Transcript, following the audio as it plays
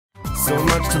so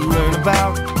much to learn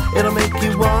about. It'll make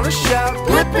you want to shout,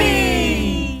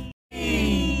 Blippi!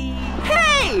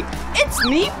 Hey, it's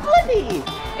me, Blippi!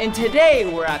 And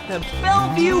today we're at the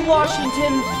Bellevue,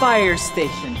 Washington Fire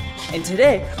Station. And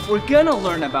today we're gonna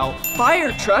learn about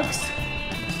fire trucks,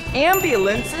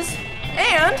 ambulances,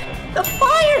 and the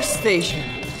fire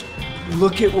station.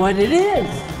 Look at what it is.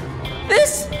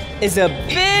 This is a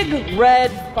big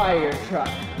red fire truck.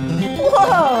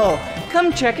 Whoa,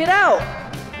 come check it out.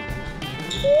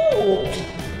 Ooh.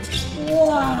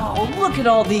 Wow, look at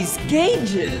all these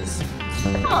gauges.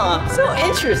 Huh, so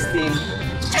interesting.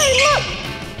 Hey, look!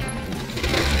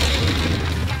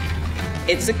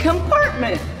 It's a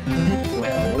compartment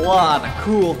with a lot of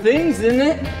cool things in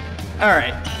it. All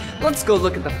right, let's go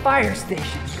look at the fire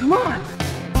station. Come on.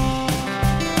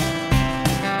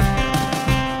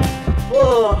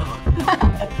 Whoa.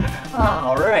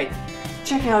 All right,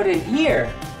 check out in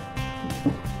here.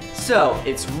 So,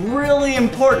 it's really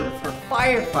important for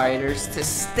firefighters to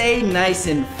stay nice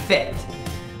and fit.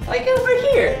 Like over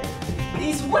here,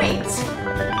 these weights.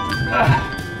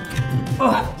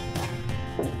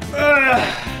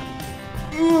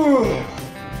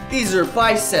 These are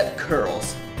bicep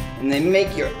curls, and they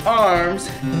make your arms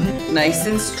nice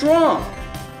and strong.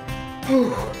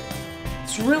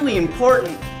 It's really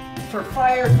important for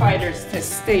firefighters to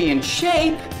stay in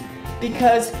shape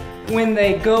because when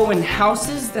they go in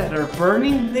houses that are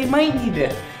burning, they might need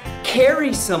to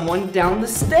carry someone down the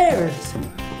stairs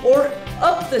or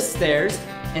up the stairs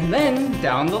and then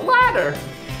down the ladder.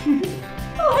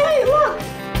 Oh, hey, look!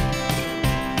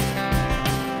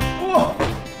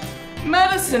 Whoa.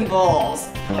 Medicine balls!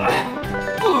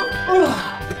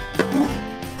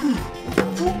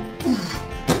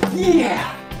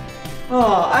 Yeah!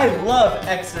 Oh, I love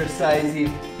exercising.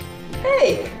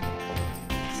 Hey,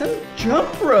 some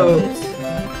jump ropes.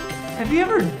 Have you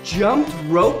ever jumped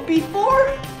rope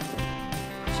before?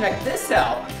 Check this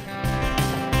out.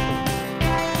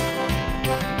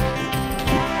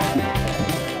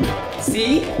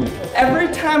 See, every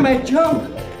time I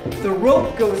jump, the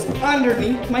rope goes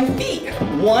underneath my feet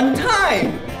one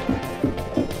time.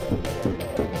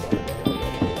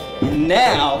 And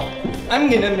now, I'm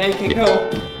gonna make it go,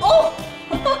 oh,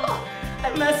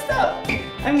 I messed up.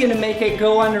 I'm gonna make it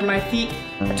go under my feet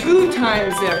 2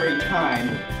 times every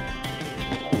time.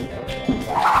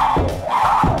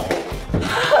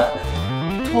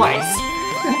 Twice.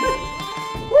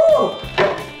 Woo,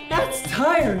 that's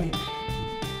tiring.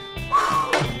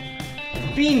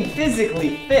 Being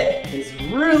physically fit is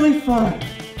really fun.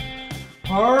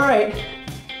 All right,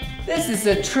 this is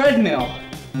a treadmill.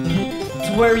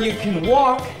 It's where you can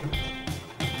walk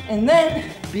and then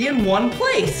be in one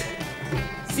place.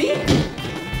 See?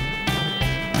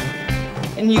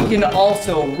 And you can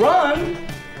also run.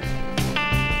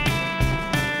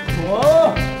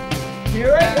 Whoa,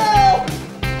 here I go.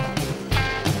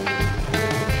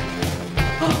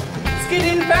 Oh, it's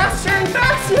getting faster and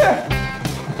faster.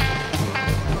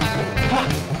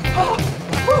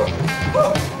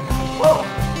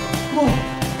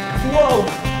 Whoa.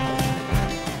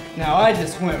 Now I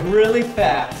just went really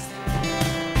fast.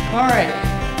 All right,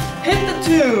 hit the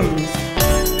tunes.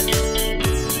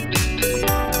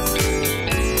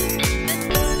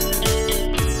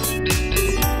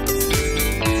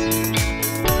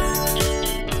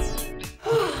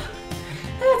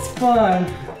 That's fun.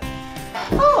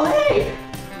 Oh, hey,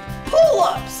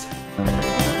 pull-ups.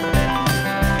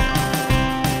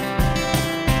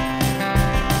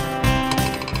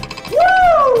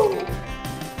 Woo!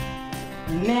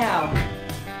 Now,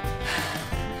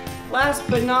 last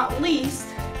but not least,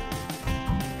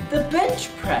 the bench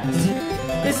press.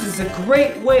 This is a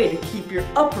great way to keep your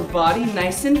upper body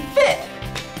nice and fit.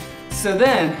 So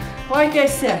then, like I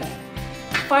said,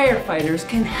 firefighters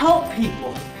can help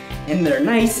people and they're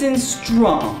nice and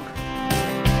strong.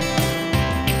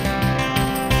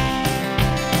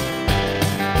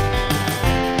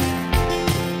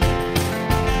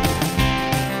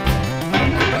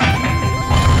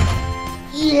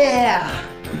 Yeah!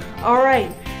 All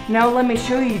right, now let me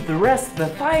show you the rest of the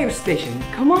fire station.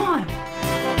 Come on.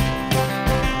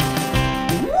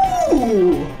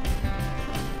 Ooh!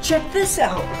 Check this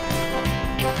out.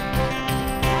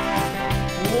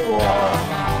 Whoa!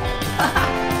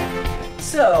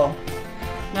 So,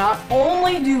 not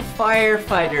only do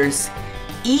firefighters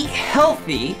eat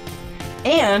healthy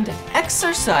and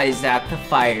exercise at the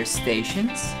fire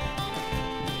stations,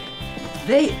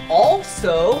 they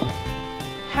also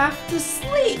have to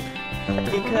sleep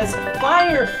because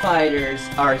firefighters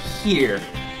are here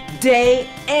day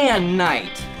and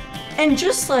night. And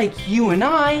just like you and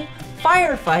I,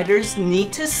 firefighters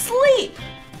need to sleep.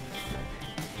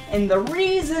 And the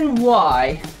reason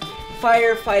why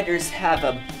firefighters have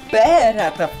a bed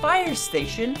at the fire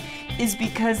station is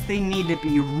because they need to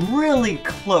be really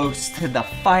close to the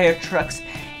fire trucks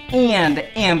and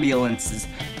ambulances,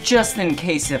 just in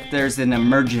case if there's an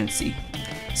emergency.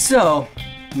 So,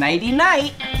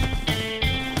 nighty-night.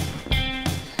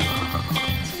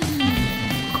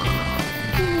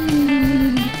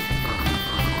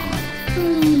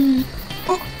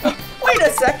 Wait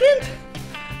a second!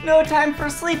 No time for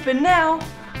sleeping now.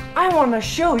 I want to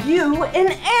show you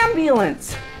an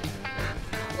ambulance.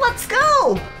 Let's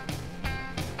go!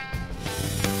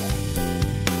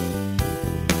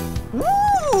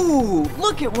 Woo!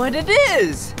 Look at what it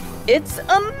is. It's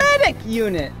a medic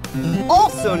unit,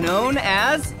 also known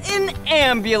as an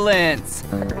ambulance.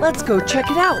 Let's go check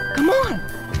it out. Come on.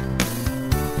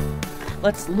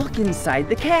 Let's look inside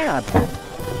the cab.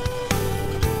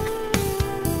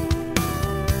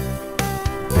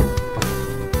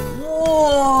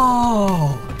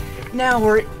 Whoa! Now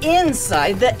we're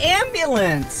inside the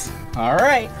ambulance. All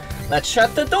right, let's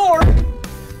shut the door.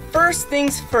 First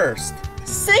things first,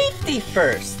 safety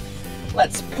first.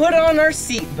 Let's put on our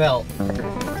seatbelt.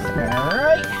 All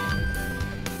right,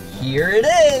 here it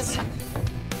is.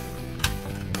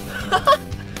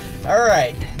 All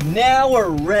right, now we're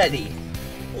ready.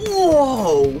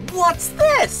 Whoa, what's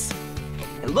this?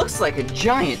 It looks like a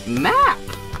giant map.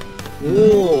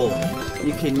 Whoa,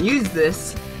 you can use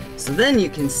this so then you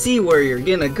can see where you're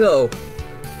gonna go.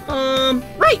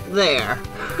 Right there.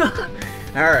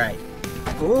 All right.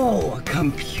 Oh, a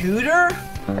computer?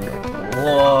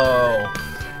 Whoa.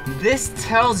 This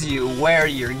tells you where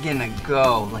you're gonna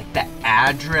go, like the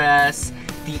address,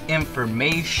 the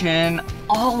information,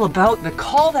 all about the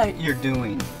call that you're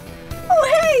doing. Oh,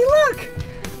 hey, look,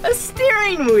 a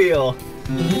steering wheel.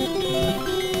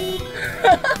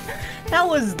 That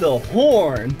was the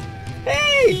horn.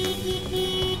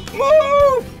 Hey,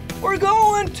 move! We're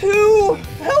going to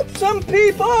help some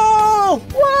people!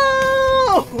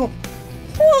 Whoa!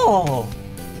 Whoa!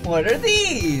 What are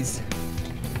these?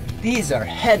 These are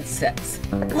headsets.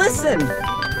 Listen!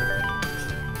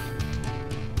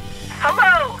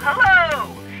 Hello,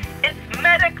 hello! It's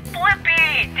Medic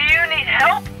Blippi! Do you need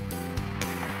help?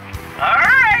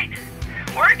 Alright!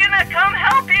 We're gonna come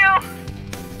help you!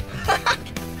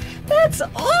 That's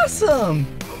awesome!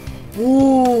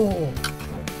 Whoa!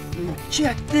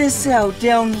 Check this out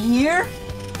down here.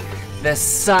 The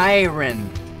siren.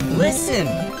 Listen.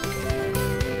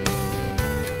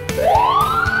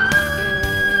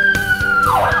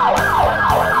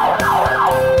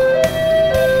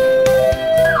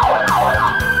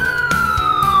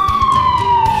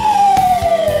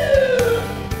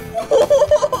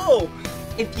 Whoa!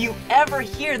 If you ever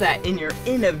hear that and you're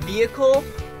in a vehicle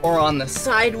or on the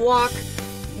sidewalk,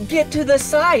 get to the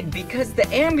side because the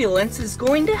ambulance is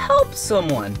going to help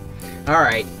someone. All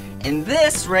right, and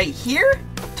this right here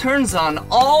turns on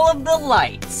all of the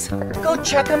lights. Go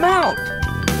check them out.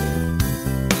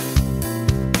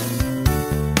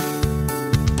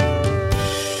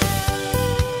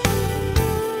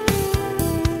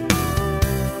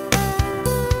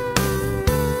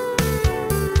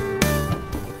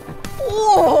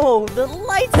 Whoa, the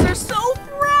lights are so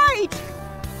bright.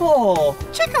 Oh,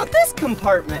 check out this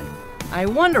compartment. I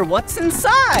wonder what's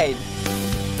inside.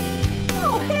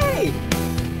 Oh, hey.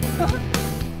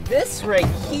 This right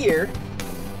here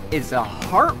is a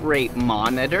heart rate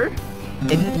monitor.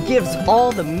 It gives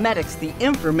all the medics the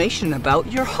information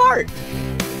about your heart.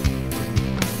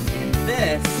 And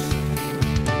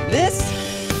this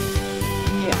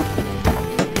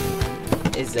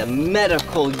is a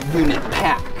medical unit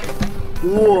pack.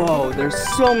 Whoa, there's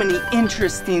so many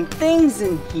interesting things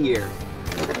in here.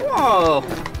 Whoa,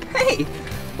 hey,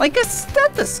 like a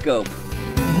stethoscope.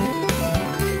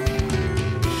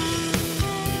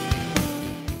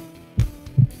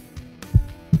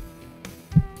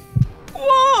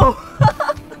 Whoa,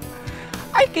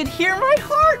 I could hear my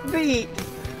heartbeat.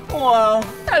 Whoa,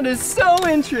 that is so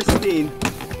interesting.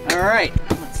 All right,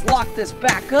 let's lock this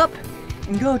back up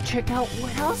and go check out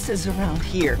what else is around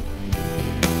here.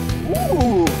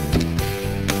 Ooh.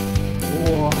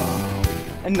 Whoa.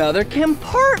 Another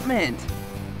compartment.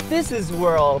 This is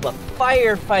where all the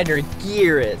firefighter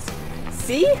gear is.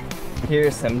 See?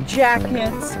 Here's some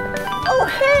jackets. Oh,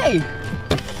 hey!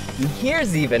 And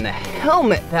here's even a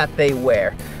helmet that they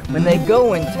wear when they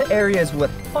go into areas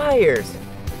with fires.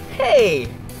 Hey,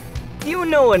 do you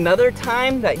know another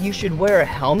time that you should wear a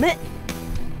helmet?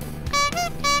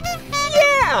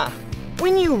 Yeah,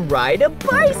 when you ride a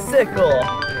bicycle.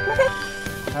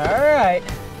 All right.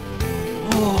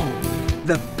 Oh,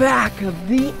 the back of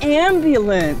the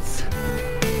ambulance.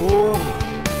 Whoa,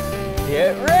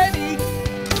 Get ready.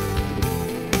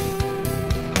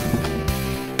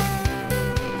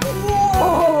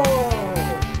 Whoa!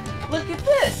 Look at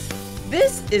this.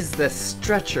 This is the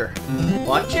stretcher.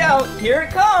 Watch out, here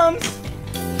it comes.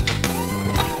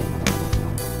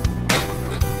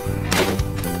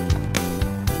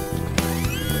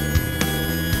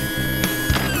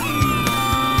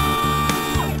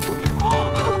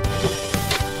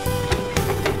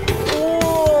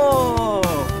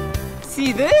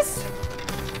 See this?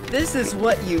 This is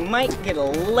what you might get a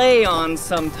lay on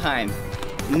sometime.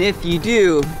 And if you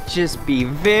do, just be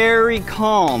very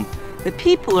calm. The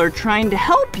people are trying to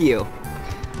help you.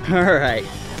 All right,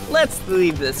 let's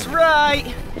leave this right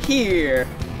here.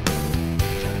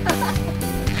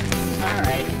 All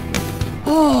right.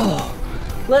 Oh,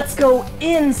 let's go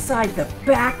inside the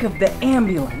back of the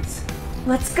ambulance.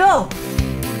 Let's go.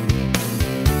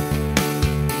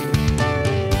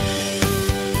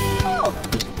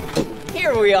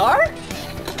 Here we are.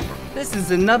 This is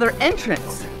another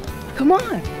entrance. Come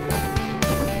on.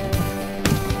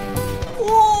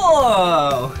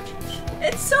 Whoa!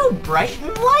 It's so bright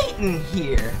and light in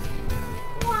here.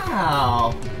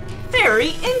 Wow.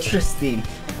 Very interesting.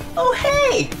 Oh,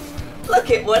 hey!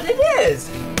 Look at what it is.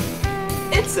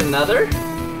 It's another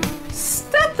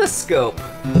stethoscope.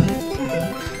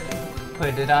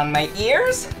 Put it on my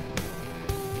ears.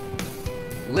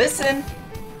 Listen.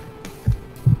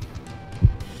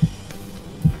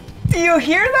 Do you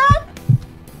hear that?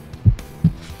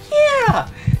 Yeah,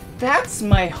 that's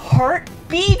my heart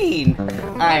beating.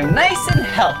 I'm nice and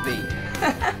healthy.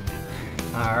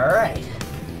 All right,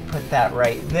 put that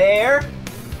right there.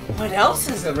 What else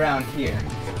is around here?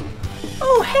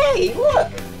 Oh, hey,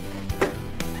 look.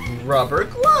 Rubber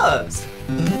gloves.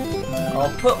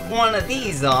 I'll put one of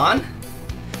these on.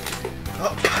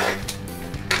 Oh.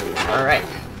 All right,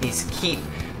 these keep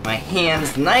my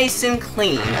hands nice and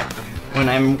clean when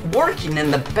I'm working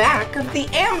in the back of the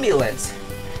ambulance.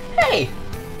 Hey,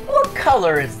 what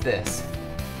color is this?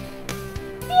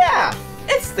 Yeah,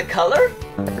 it's the color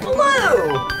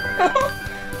blue.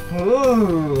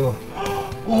 Ooh.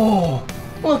 Oh,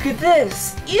 look at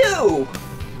this. Ew.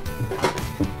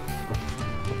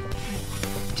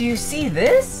 Do you see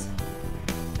this?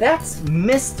 That's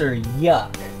Mr.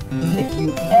 Yuck. If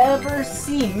you ever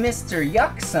see Mr.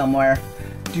 Yuck somewhere,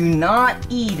 do not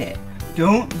eat it.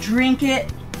 Don't drink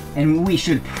it, and we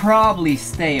should probably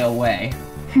stay away.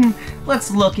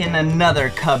 Let's look in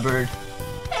another cupboard.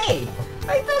 Hey,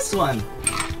 like this one.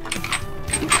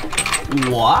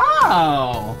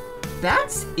 Wow,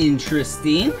 that's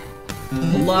interesting.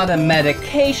 A lot of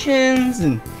medications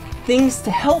and things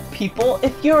to help people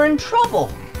if you're in trouble.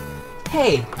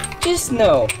 Hey, just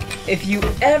know, if you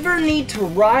ever need to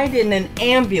ride in an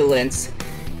ambulance,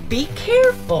 be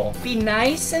careful, be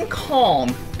nice and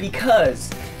calm, because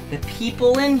the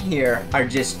people in here are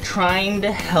just trying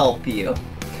to help you.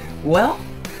 Well,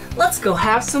 let's go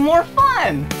have some more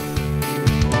fun.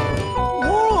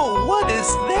 Whoa, what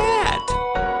is that?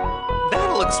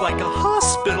 That looks like a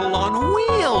hospital on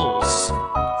wheels.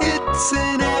 It's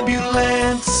an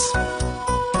ambulance.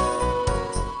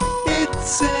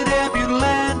 It's an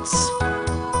ambulance.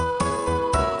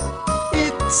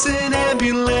 It's an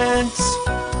ambulance.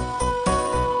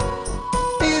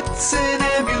 It's an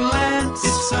ambulance.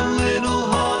 It's a little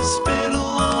hospital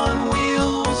on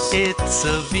wheels. It's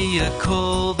a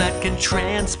vehicle that can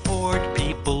transport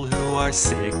people who are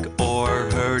sick or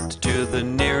hurt to the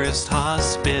nearest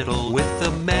hospital, with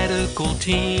a medical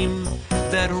team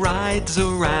that rides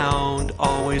around,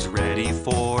 always ready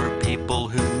for people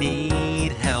who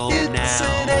need help now. It's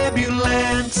an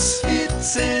ambulance.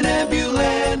 It's an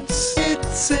ambulance.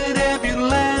 It's an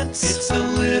ambulance. It's a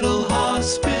little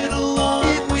hospital on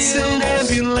wheels. It's an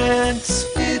ambulance.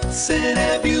 It's an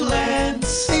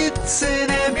ambulance. It's an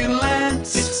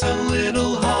ambulance. It's a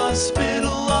little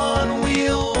hospital on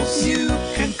wheels. You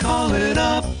can call it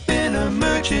up in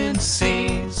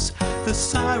emergencies. The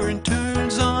siren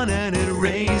turns on and it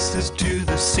races to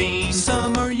the scene.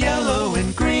 Some are yellow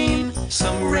and green,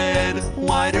 some red,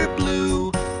 white or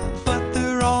blue, but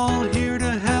they're all here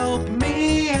to help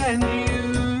me and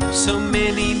you. So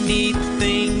many neat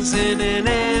things in an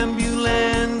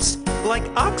ambulance, like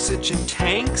oxygen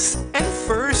tanks and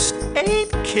first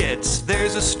aid kits.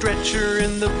 There's a stretcher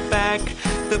in the back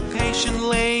the patient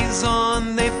lays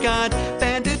on. They've got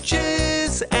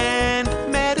bandages and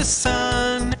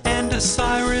medicine and a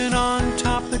siren on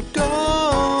top the door.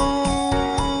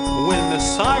 When the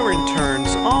siren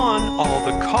turns on, all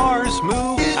the cars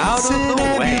move out of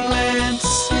the way.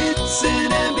 It's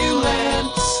an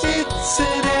ambulance. It's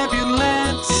an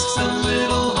ambulance. It's a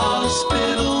little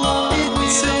hospital on wheels.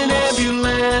 It's an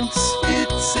ambulance.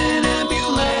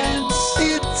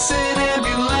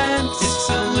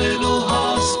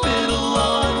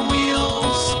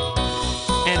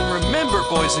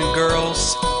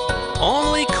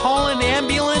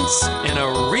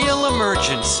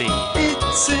 emergency.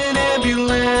 It's an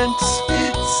ambulance.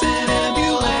 It's an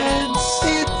ambulance.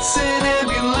 It's an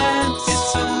ambulance.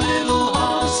 It's a little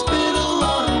hospital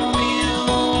on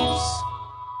wheels.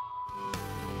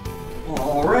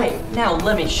 All right, now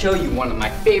let me show you one of my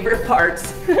favorite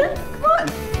parts. Come on.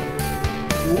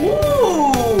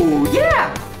 Ooh,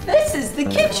 yeah, this is the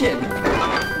kitchen.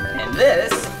 And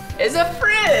this is a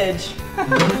fridge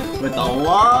with a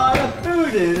lot of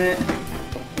food in it.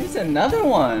 Here's another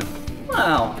one.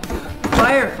 Wow.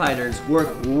 Firefighters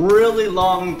work really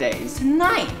long days and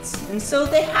nights, and so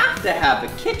they have to have a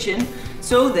kitchen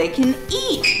so they can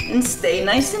eat and stay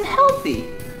nice and healthy.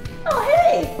 Oh,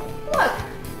 hey, look.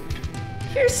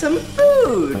 Here's some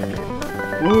food.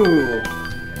 Ooh,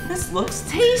 this looks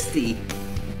tasty.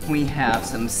 We have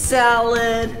some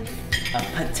salad, a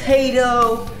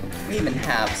potato, we even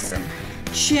have some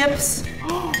chips.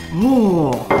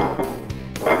 Ooh,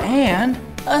 and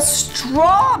a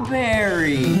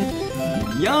strawberry.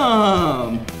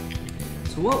 Yum.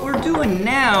 So what we're doing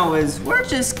now is we're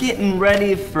just getting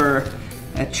ready for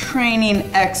a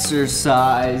training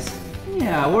exercise.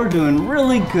 Yeah, we're doing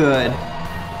really good.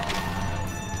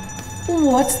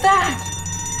 What's that?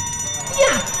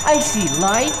 Yeah, I see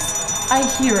lights. I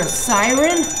hear a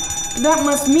siren. That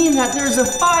must mean that there's a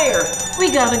fire.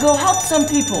 We gotta go help some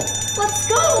people. Let's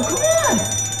go, come on.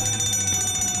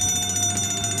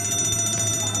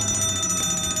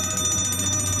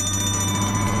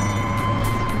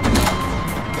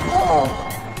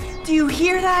 Oh, do you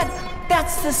hear that?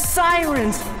 That's the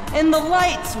sirens and the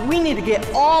lights. We need to get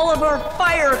all of our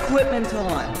fire equipment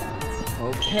on.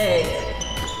 Okay.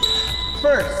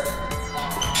 First,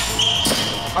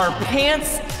 our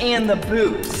pants and the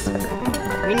boots.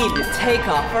 We need to take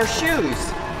off our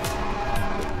shoes.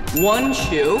 One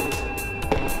shoe.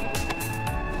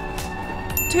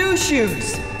 Two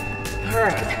shoes. All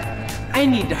right, I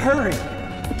need to hurry.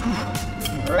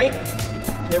 All right,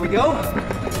 there we go.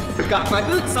 Got my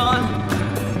boots on.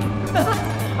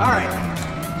 All right,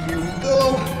 here we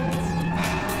go.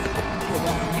 Pull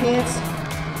off my pants.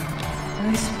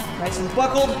 Nice and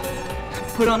buckled.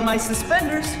 Put on my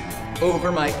suspenders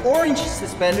over my orange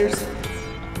suspenders.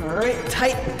 All right,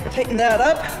 tighten that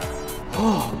up.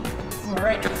 Oh, all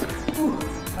right. Ooh,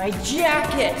 my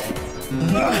jacket.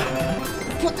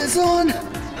 Put this on.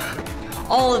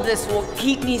 All of this will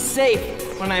keep me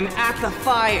safe when I'm at the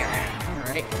fire. All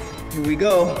right, here we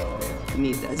go. You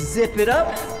need to zip it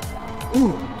up.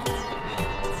 Ooh,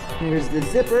 here's the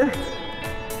zipper.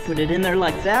 Put it in there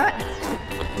like that.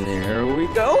 There we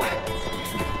go.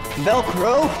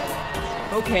 Velcro.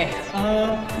 Okay,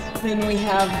 then we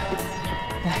have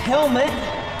the helmet.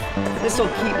 This will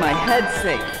keep my head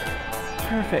safe.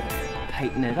 Perfect.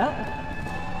 Tighten it up.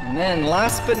 And then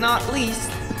last but not least,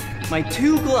 my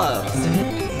two gloves.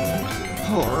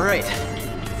 All right.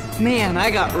 Man,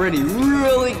 I got ready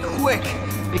really quick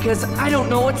because I don't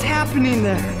know what's happening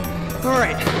there. All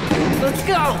right, let's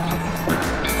go.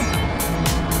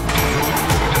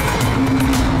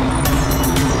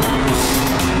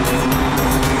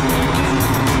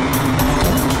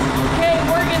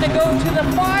 Go to the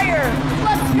fire.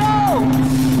 Let's go.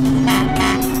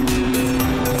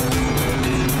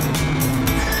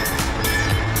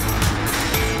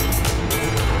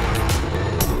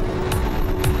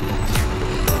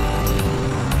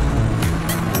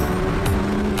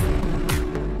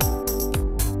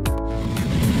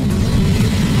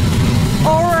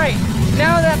 All right,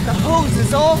 now that the hose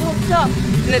is all hooked up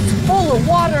and it's full of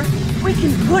water, we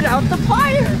can put out the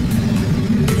fire.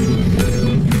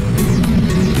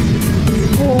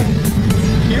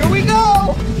 Here we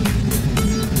go!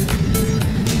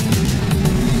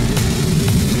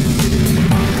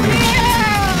 Yeah!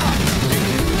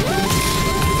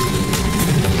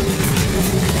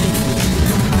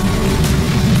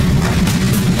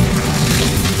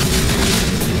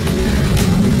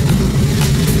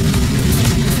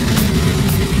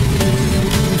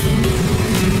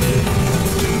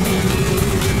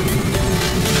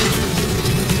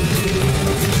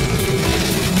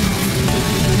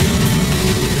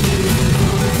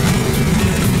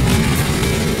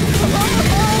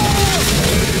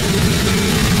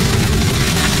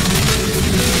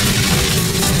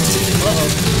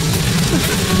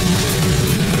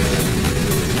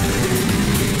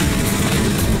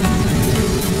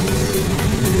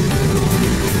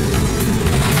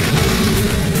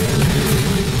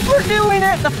 We're doing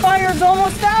it! The fire's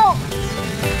almost out!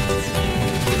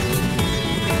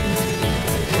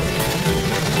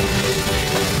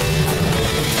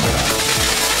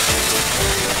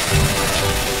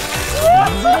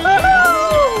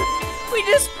 We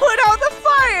just put out the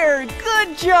fire!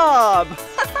 Good job!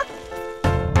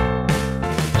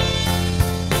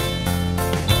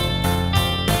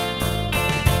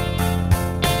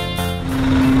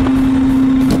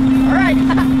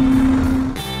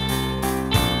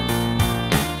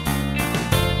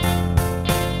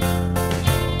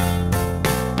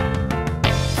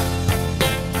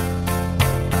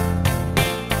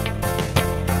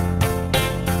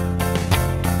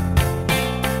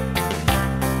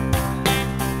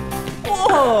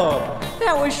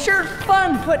 was sure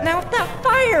fun putting out that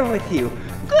fire with you.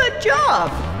 Good job.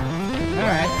 All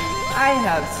right, I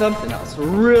have something else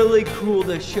really cool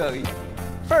to show you.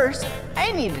 First,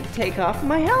 I need to take off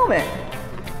my helmet.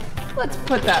 Let's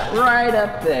put that right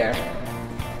up there.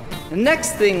 The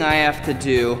next thing I have to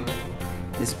do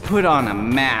is put on a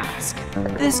mask.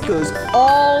 This goes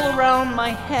all around my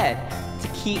head to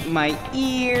keep my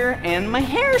ear and my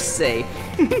hair safe.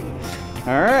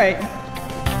 All right.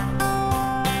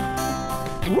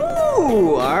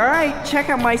 Ooh, all right, check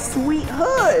out my sweet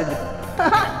hood.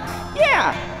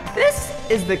 Yeah, this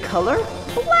is the color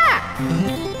black.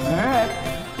 All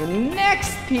right, the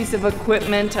next piece of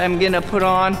equipment I'm gonna put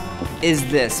on is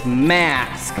this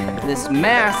mask. This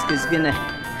mask is gonna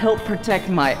help protect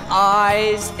my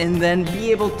eyes and then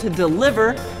be able to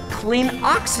deliver clean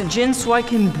oxygen so I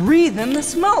can breathe in the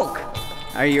smoke.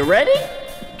 Are you ready?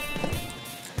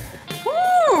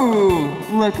 Ooh,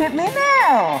 look at me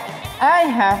now. I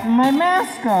have my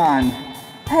mask on.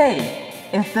 Hey,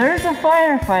 if there's a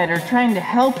firefighter trying to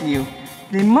help you,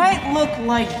 they might look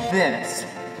like this.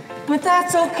 But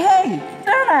that's okay.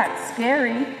 They're not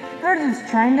scary. They're just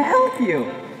trying to help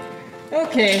you.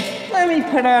 Okay, let me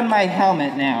put on my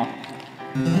helmet now.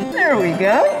 There we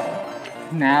go.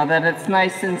 Now that it's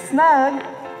nice and snug,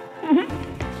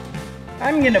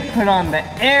 I'm gonna put on the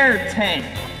air tank.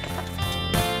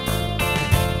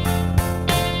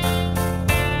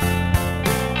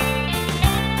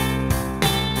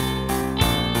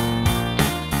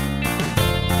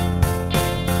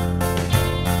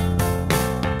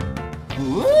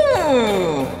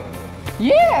 Ooh,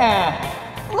 yeah.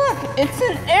 Look, it's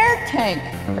an air tank.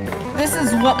 This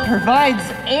is what provides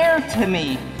air to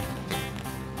me.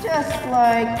 Just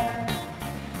like...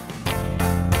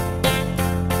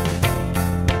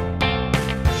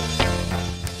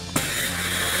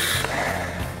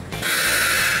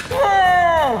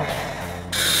 Whoa!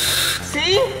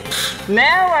 See?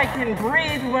 Now I can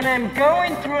breathe when I'm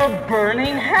going through a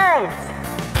burning house.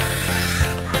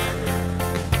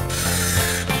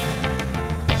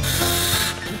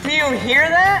 Do you hear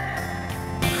that?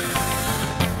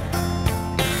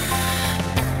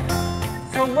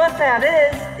 So what that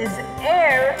is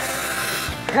air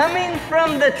coming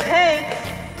from the tank,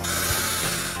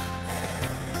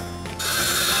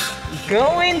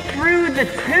 going through the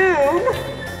tube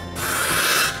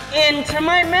into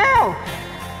my mouth.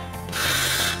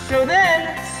 So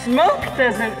then smoke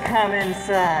doesn't come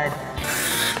inside.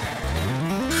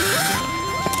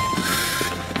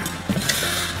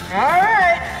 All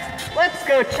right, let's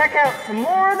go check out some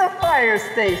more of the fire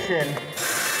station.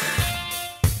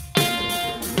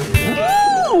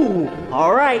 Woo!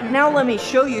 All right, now let me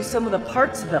show you some of the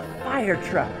parts of the fire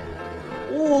truck.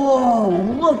 Whoa,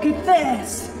 look at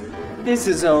this. This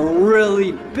is a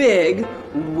really big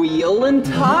wheel and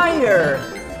tire.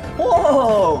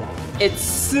 Whoa, it's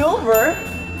silver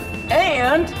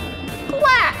and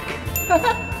black.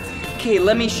 Okay,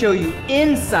 let me show you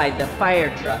inside the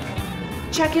fire truck.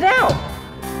 Check it out.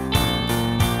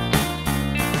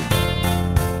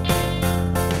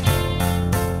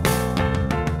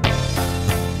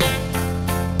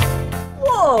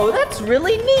 Whoa, that's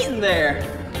really neat in there.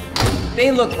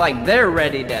 They look like they're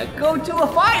ready to go to a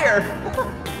fire.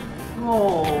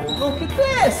 Oh, look at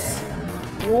this.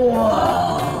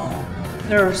 Whoa,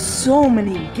 there are so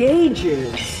many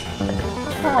gauges.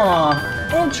 Oh,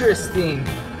 interesting.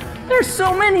 There's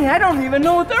so many, I don't even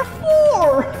know what they're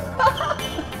for.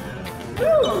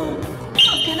 Ooh,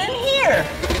 looking in here.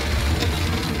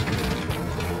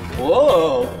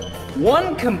 Whoa,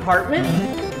 one compartment.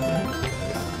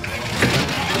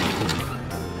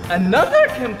 Another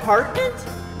compartment,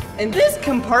 and this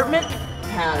compartment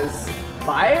has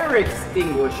fire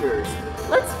extinguishers.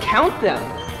 Let's count them.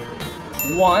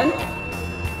 1,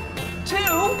 2,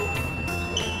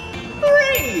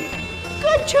 3.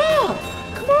 Good job.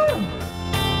 Come on.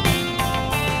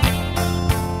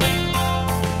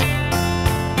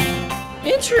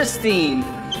 Interesting.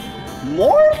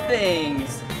 More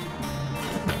things.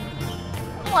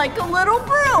 Like a little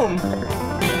broom.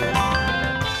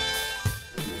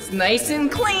 It's nice and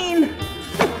clean.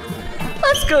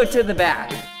 Let's go to the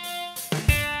back.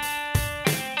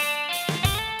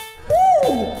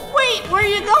 Ooh, wait, where are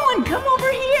you going? Come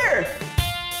over here.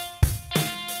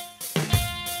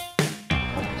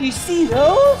 Do you see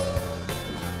those?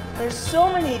 There's so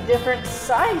many different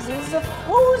sizes of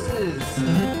hoses.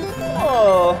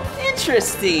 Oh,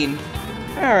 interesting.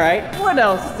 All right, what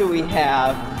else do we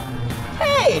have?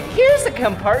 Hey, here's a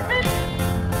compartment.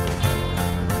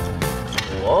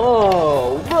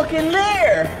 Whoa, look in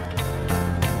there.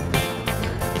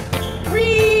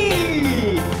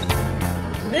 Whee!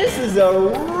 This is a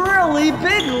really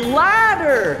big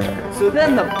ladder. So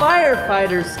then the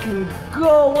firefighters can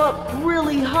go up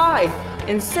really high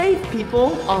and save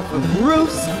people off of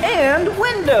roofs and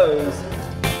windows.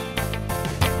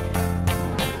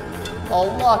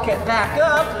 I'll lock it back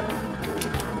up.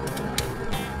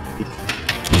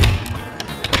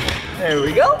 There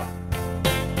we go.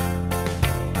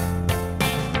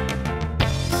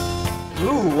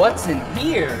 Ooh, what's in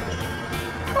here?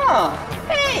 Huh,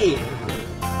 hey!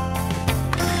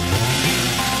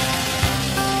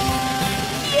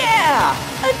 Yeah,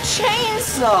 a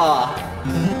chainsaw!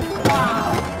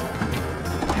 Wow!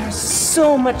 There's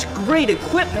so much great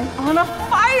equipment on a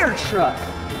fire truck.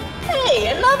 Hey,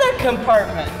 another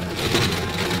compartment.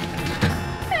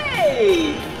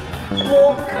 Hey!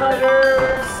 Bolt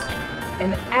cutters,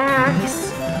 an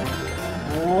axe.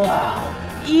 Wow!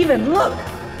 Even look!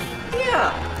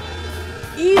 Yeah!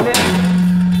 Even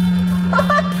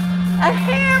a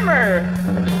hammer!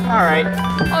 Alright,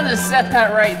 I'll just set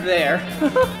that right there.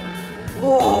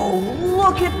 Whoa,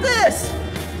 look at this!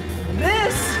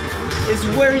 This is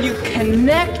where you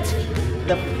connect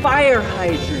the fire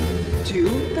hydrant to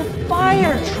the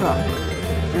fire truck.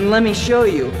 And let me show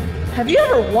you. Have you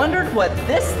ever wondered what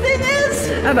this thing is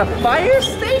at a fire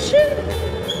station?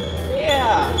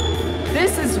 Yeah,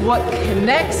 this is what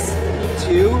connects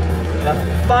to the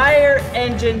fire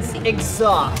engine's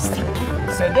exhaust.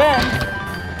 So then,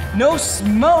 no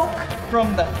smoke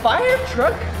from the fire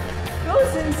truck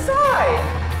goes inside.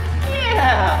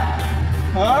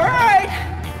 Yeah, all right,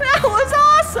 that was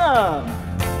awesome.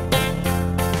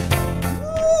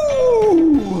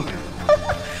 Ooh.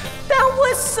 That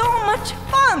was so much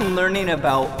fun learning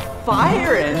about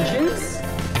fire engines,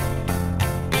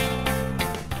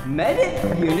 medic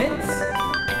units,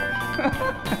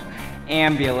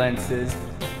 ambulances,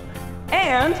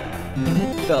 and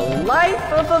the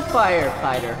life of a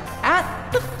firefighter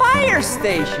at the fire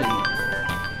station.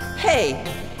 Hey,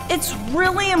 it's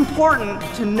really important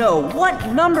to know what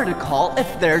number to call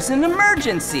if there's an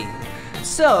emergency.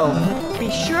 So be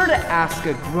sure to ask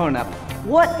a grown-up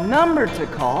what number to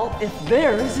call if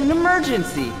there is an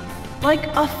emergency, like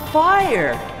a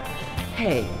fire.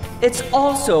 Hey, it's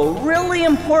also really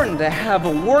important to have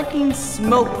a working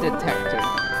smoke detector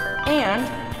and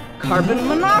carbon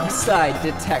monoxide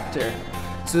detector.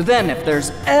 So then if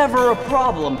there's ever a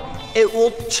problem, it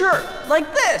will chirp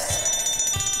like this.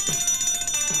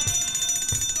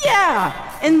 Yeah,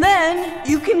 and then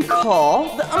you can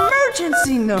call the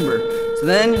emergency number. So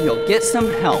then you'll get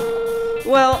some help.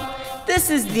 Well, this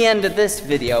is the end of this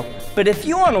video, but if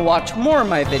you want to watch more of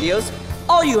my videos,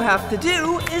 all you have to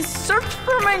do is search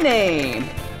for my name.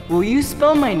 Will you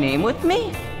spell my name with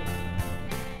me?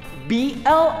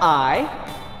 B-L-I-P-P-I.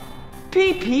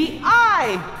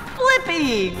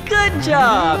 Blippi, good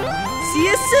job. See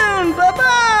you soon,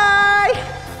 bye-bye.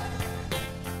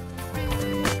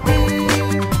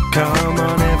 Come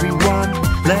on everyone,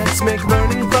 let's make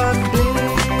learning fun.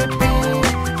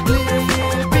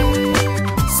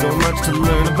 So much to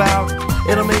learn about,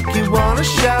 it'll make you wanna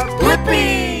shout,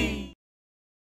 Blippi!